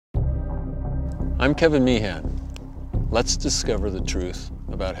I'm Kevin Meehan. Let's discover the truth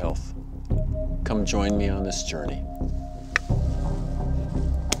about health. Come join me on this journey.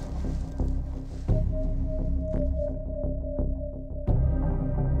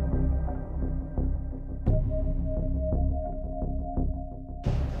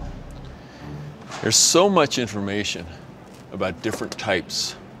 There's so much information about different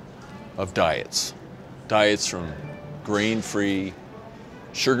types of diets. Diets from grain-free,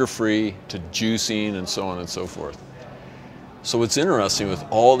 sugar-free, to juicing, and so on and so forth. So what's interesting with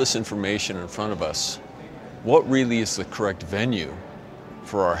all this information in front of us, what really is the correct venue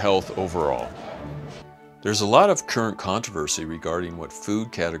for our health overall? There's a lot of current controversy regarding what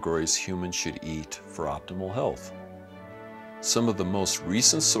food categories humans should eat for optimal health. Some of the most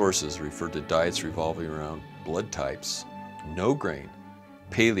recent sources refer to diets revolving around blood types, no grain,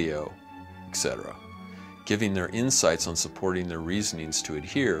 paleo, etc., giving their insights on supporting their reasonings to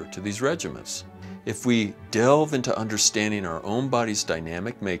adhere to these regimens. If we delve into understanding our own body's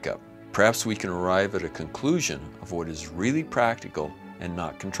dynamic makeup, perhaps we can arrive at a conclusion of what is really practical and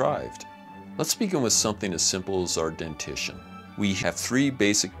not contrived. Let's begin with something as simple as our dentition. We have three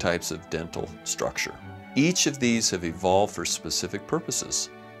basic types of dental structure. Each of these have evolved for specific purposes.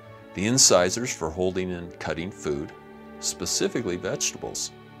 The incisors for holding and cutting food, specifically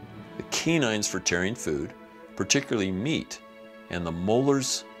vegetables. The canines for tearing food, particularly meat, and the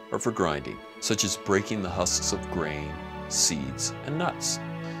molars are for grinding, such as breaking the husks of grain, seeds, and nuts.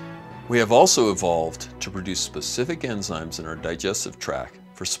 We have also evolved to produce specific enzymes in our digestive tract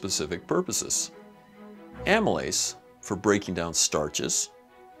for specific purposes. Amylase for breaking down starches,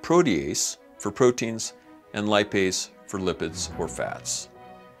 protease for proteins, and lipase for lipids or fats.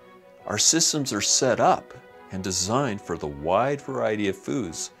 Our systems are set up and designed for the wide variety of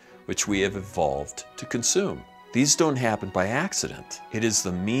foods which we have evolved to consume. These don't happen by accident. It is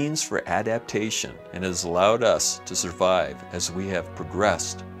the means for adaptation and has allowed us to survive as we have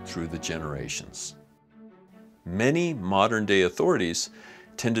progressed through the generations. Many modern-day authorities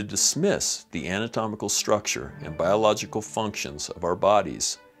tend to dismiss the anatomical structure and biological functions of our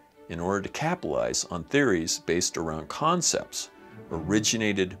bodies in order to capitalize on theories based around concepts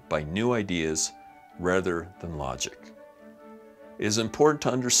originated by new ideas rather than logic. It is important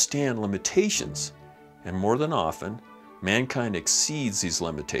to understand limitations, and more than often, mankind exceeds these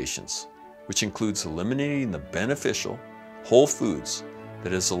limitations, which includes eliminating the beneficial, whole foods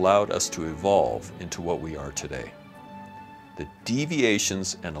that has allowed us to evolve into what we are today. The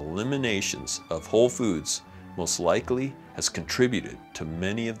deviations and eliminations of whole foods most likely has contributed to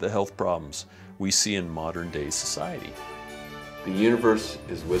many of the health problems we see in modern-day society. The universe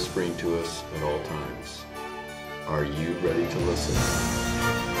is whispering to us at all times. Are you ready to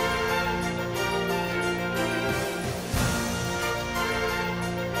listen?